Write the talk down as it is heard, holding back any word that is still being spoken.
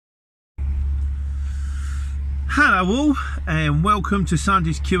Hello all and welcome to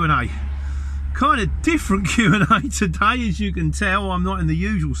Sunday's Q&A. Kind of different Q&A today, as you can tell. I'm not in the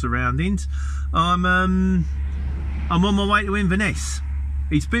usual surroundings. I'm on my way to Inverness.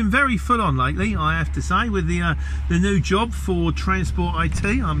 It's been very full on lately, I have to say, with the new job for Transport IT.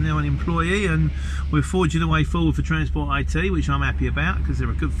 I'm now an employee and we're forging the way forward for Transport IT, which I'm happy about because they're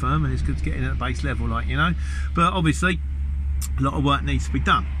a good firm and it's good to get in at the base level, like, you know. But obviously a lot of work needs to be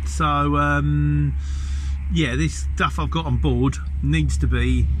done. So yeah, this stuff I've got on board needs to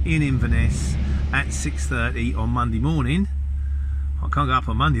be in Inverness at 6:30 on Monday morning. I can't go up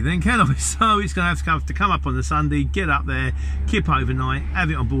on Monday then, can I? So it's going to have to come up on the Sunday, get up there, kip overnight, have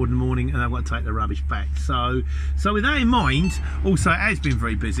it on board in the morning, and I've got to take the rubbish back. So with that in mind, also it has been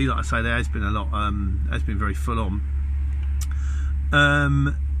very busy. Like I say, there has been a lot, has been very full on.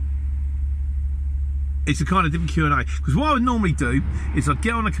 It's a kind of different Q&A, because what I would normally do is I'd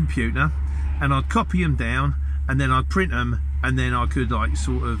get on a computer and I'd copy them down and then I'd print them and then I could like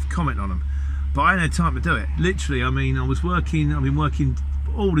sort of comment on them. But I hadn't had time to do it. Literally, I mean, I've been working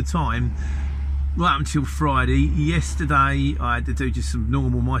all the time right up until Friday. Yesterday I had to do just some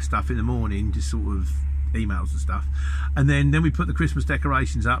normal my stuff in the morning, just sort of emails and stuff. And then we put the Christmas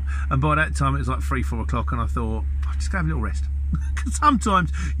decorations up, and by that time it was like 3-4 o'clock and I thought, I'll just go have a little rest. Because sometimes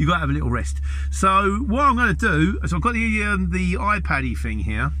you got to have a little rest. So what I'm going to do is I've got the iPad-y thing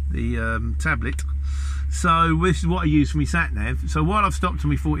here, the tablet. So this is what I use for my sat nav. So while I've stopped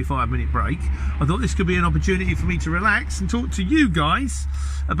on my 45-minute break, I thought this could be an opportunity for me to relax and talk to you guys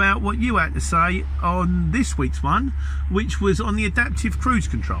about what you had to say on this week's one, which was on the adaptive cruise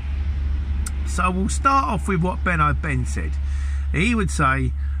control. So we'll start off with what Ben said. He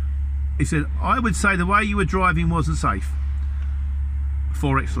said, I would say the way you were driving wasn't safe.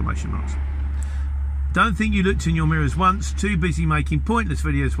 4 exclamation marks. Don't think you looked in your mirrors once. Too busy making pointless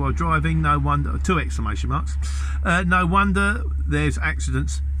videos while driving. No wonder. 2 exclamation marks. No wonder there's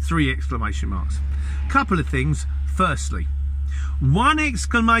accidents. 3 exclamation marks. Couple of things. Firstly, 1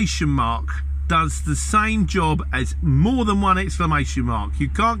 exclamation mark does the same job as more than 1 exclamation mark. You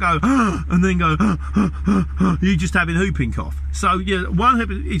can't go and then go you're just having whooping cough. So yeah, one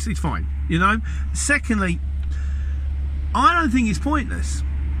whooping, it's fine, you know. Secondly, I don't think it's pointless.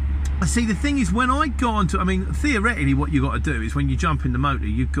 See, the thing is, when I got onto, I mean, theoretically what you've got to do is when you jump in the motor,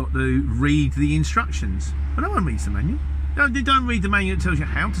 you've got to read the instructions. But no one reads the manual. Don't read the manual. It tells you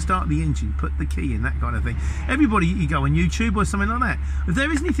how to start the engine, put the key in, that kind of thing. Everybody, you go on YouTube or something like that. If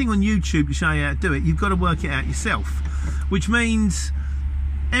there isn't anything on YouTube to show you how to do it, you've got to work it out yourself. Which means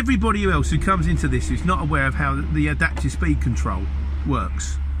everybody else who comes into this who's not aware of how the adaptive speed control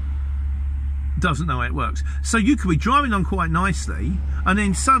works doesn't know how it works. So you could be driving on quite nicely and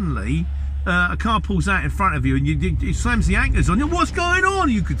then suddenly a car pulls out in front of you and it slams the anchors on you. What's going on?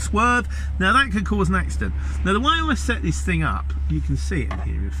 You could swerve. Now that could cause an accident. Now the way I set this thing up, you can see it in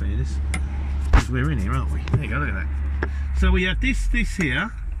here in fairness, because we're in here, aren't we? There you go, look at that. So we have this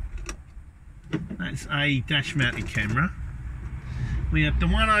here, that's a dash mounted camera. We have the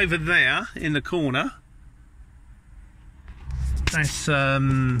one over there in the corner, that's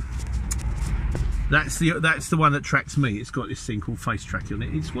the one that tracks me. It's got this thing called face tracking on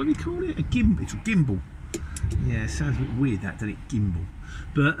it. It's, what do we call it? A gimbal. It's a gimbal. Yeah, it sounds a bit weird, that, doesn't it? Gimbal.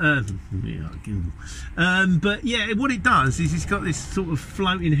 But yeah, gimbal. But yeah, what it does is it's got this sort of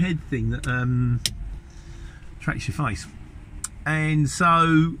floating head thing that tracks your face. And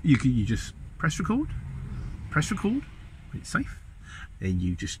so you just press record, when it's safe. Then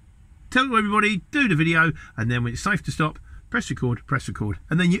you just tell everybody, do the video, and then when it's safe to stop, press record,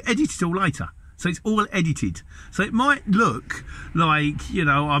 and then you edit it all later. So it's all edited. So it might look like, you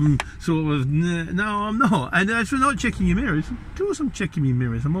know, I'm sort of, no, I'm not. And as for not checking your mirrors, of course I'm checking your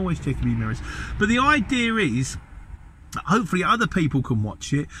mirrors. I'm always checking your mirrors. But the idea is, hopefully other people can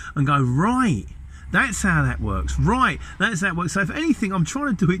watch it and go, right, that's how that works. Right, that's how it works. So if anything, I'm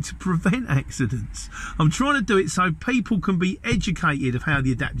trying to do it to prevent accidents. I'm trying to do it so people can be educated of how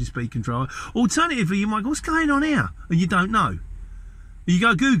the adaptive speed control. Alternatively, you might go, what's going on here? And you don't know. You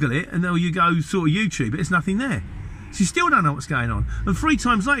go Google it, and then you go sort of YouTube it, there's nothing there. So you still don't know what's going on. And 3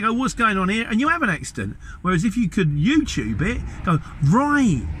 times later, you go, what's going on here? And you have an accident. Whereas if you could YouTube it, go,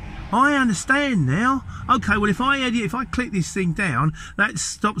 right, I understand now. Okay, well, if I click this thing down, that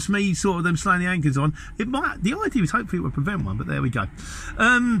stops me sort of them slowing the anchors on. It might, the idea is hopefully it will prevent one, but there we go.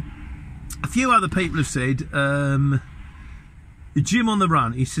 A few other people have said, Jim on the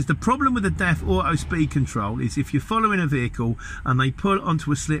Run, he says the problem with the DAF auto speed control is if you're following a vehicle and they pull onto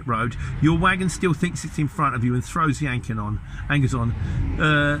a slip road, your wagon still thinks it's in front of you and throws the anchors on.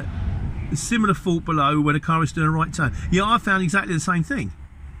 Similar fault below when a car is doing a right turn. Yeah, I found exactly the same thing.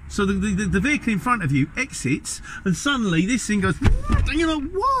 So the vehicle in front of you exits, and suddenly this thing goes, and you're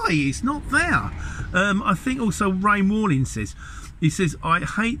like, why? It's not there. I think also Ray Morlin says, he says, I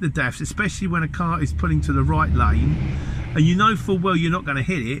hate the DAFs, especially when a car is pulling to the right lane, and you know full well you're not going to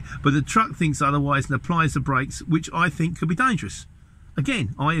hit it, but the truck thinks otherwise and applies the brakes, which I think could be dangerous.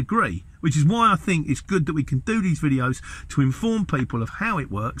 Again, I agree, which is why I think it's good that we can do these videos to inform people of how it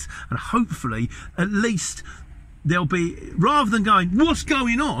works, and hopefully at least they'll be, rather than going, what's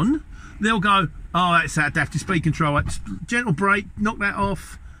going on, they'll go, oh, that's that adaptive speed control, gentle brake, knock that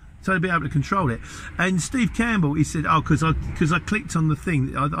off, so they'll be able to control it. And Steve Campbell, he said, oh, because I clicked on the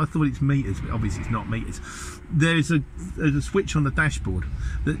thing, I thought it's meters, but obviously it's not meters. There's a switch on the dashboard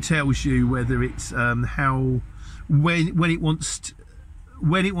that tells you whether it's when it wants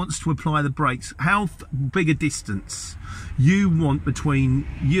to apply the brakes, how big a distance you want between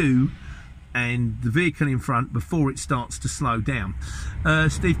you and the vehicle in front before it starts to slow down.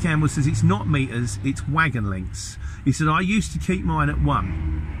 Steve Campbell says it's not meters, it's wagon lengths. He said, I used to keep mine at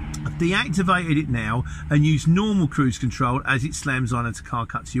 1. I've deactivated it now and use normal cruise control as it slams on and the car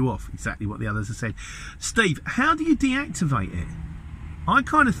cuts you off. Exactly what the others have said. Steve, how do you deactivate it? I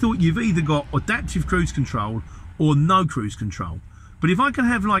kind of thought you've either got adaptive cruise control or no cruise control. But if I can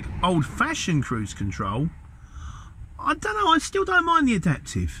have like old-fashioned cruise control, I don't know, I still don't mind the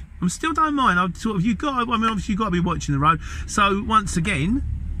adaptive. I still don't mind. I've sort of, obviously you've got to be watching the road. So once again,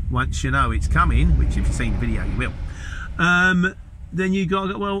 once you know it's coming, which if you've seen the video you will, then you got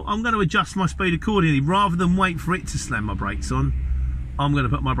to go, well, I'm going to adjust my speed accordingly. Rather than wait for it to slam my brakes on, I'm going to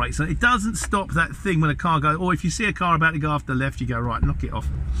put my brakes on. It doesn't stop that thing when a car goes, or if you see a car about to go off the left, you go, right, knock it off,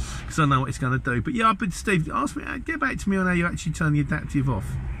 because I know what it's going to do. But yeah, but Steve, ask me, get back to me on how you actually turn the adaptive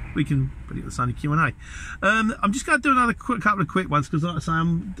off. We can put it on Sunday Q&A. I'm just going to do another couple of quick ones, because like I say,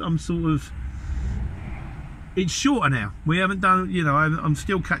 I'm sort of, it's shorter now. We haven't done, you know, I'm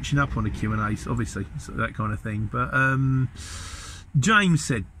still catching up on the Q&As, obviously, so that kind of thing. But James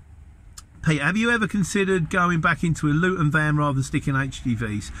said, Pete, have you ever considered going back into a Luton van rather than sticking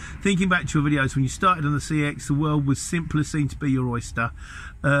HGVs? Thinking back to your videos when you started on the CX, the world was simpler, seemed to be your oyster.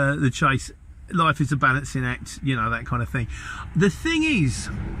 The chase, life is a balancing act, you know, that kind of thing. The thing is,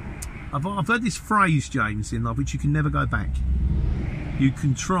 I've heard this phrase, James, in life, which you can never go back. You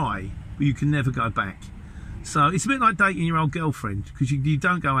can try, but you can never go back. So it's a bit like dating your old girlfriend, because you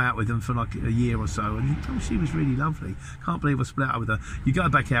don't go out with them for like a year or so and you, oh, she was really lovely, can't believe I split up with her. You go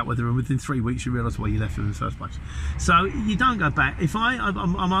back out with her and within 3 weeks you realise why you left her in the first place. So you don't go back. If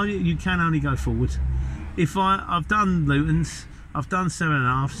you can only go forward. If I've done Lutons, I've done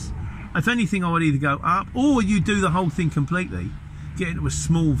 7.5s. If anything, I would either go up, or you do the whole thing completely, get into a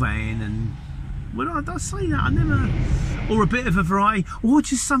small van and, well, I say that, I never, or a bit of a variety, or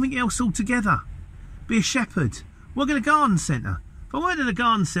just something else altogether. Be a shepherd. Work at a garden centre. If I worked at a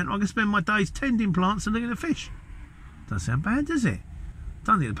garden centre, I could spend my days tending plants and looking at fish. Doesn't sound bad, does it?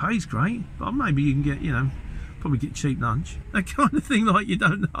 Don't think the pay's great, but maybe you can get, you know, probably get cheap lunch. That kind of thing, like, you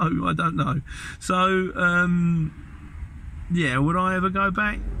don't know. I don't know. So, yeah, would I ever go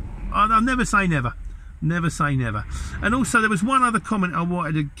back? I'll never say never. Never say never. And also, there was one other comment I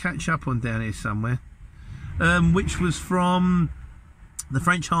wanted to catch up on down here somewhere, which was from the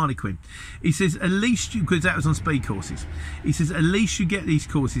French Harlequin. He says, at least you, because that was on speed courses, he says, at least you get these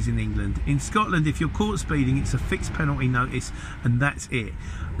courses in England. In Scotland, if you're caught speeding, it's a fixed penalty notice and that's it.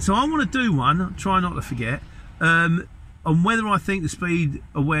 So I want to do one, try not to forget, on whether I think the speed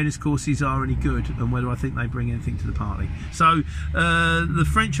awareness courses are any good and whether I think they bring anything to the party. So the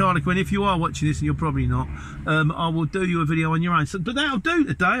French Harlequin, if you are watching this, and you're probably not, I will do you a video on your own. So, but that'll do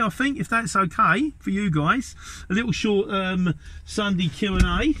today, I think, if that's okay for you guys. A little short Sunday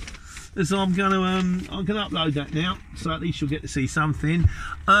Q&A, as I'm going to upload that now, so at least you'll get to see something.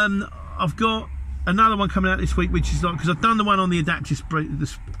 I've got another one coming out this week, which is like, because I've done the one on the adaptive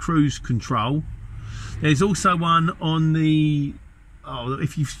cruise control. There's also one on the, oh,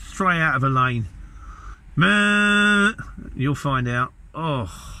 if you stray out of a lane, you'll find out.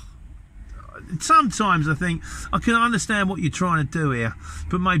 Oh, sometimes I think I can understand what you're trying to do here,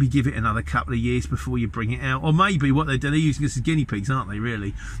 but maybe give it another couple of years before you bring it out. Or maybe what they're doing, they're using us as guinea pigs, aren't they,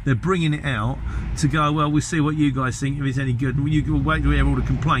 really? They're bringing it out to go, well, we'll see what you guys think, if it's any good. We'll wait to hear all the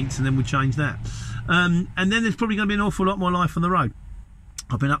complaints and then we'll change that. And then there's probably going to be an awful lot more life on the road.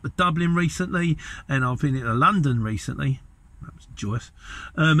 I've been up to Dublin recently, and I've been to London recently. That was joyous.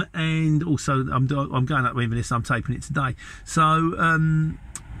 And also, I'm going up with this. I'm taping it today. So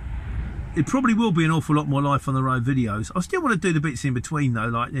it probably will be an awful lot more life on the road videos. I still want to do the bits in between though,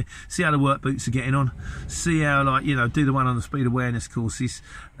 like see how the work boots are getting on, see how, like, you know, do the one on the speed awareness courses.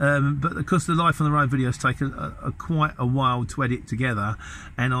 But because the life on the road videos take quite a while to edit together,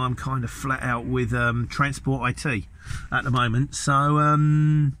 and I'm kind of flat out with transport IT at the moment. So,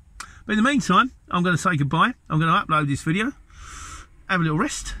 but in the meantime, I'm going to say goodbye. I'm going to upload this video, have a little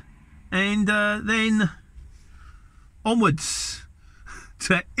rest, and then onwards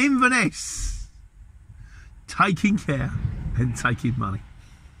to Inverness, taking care and taking money.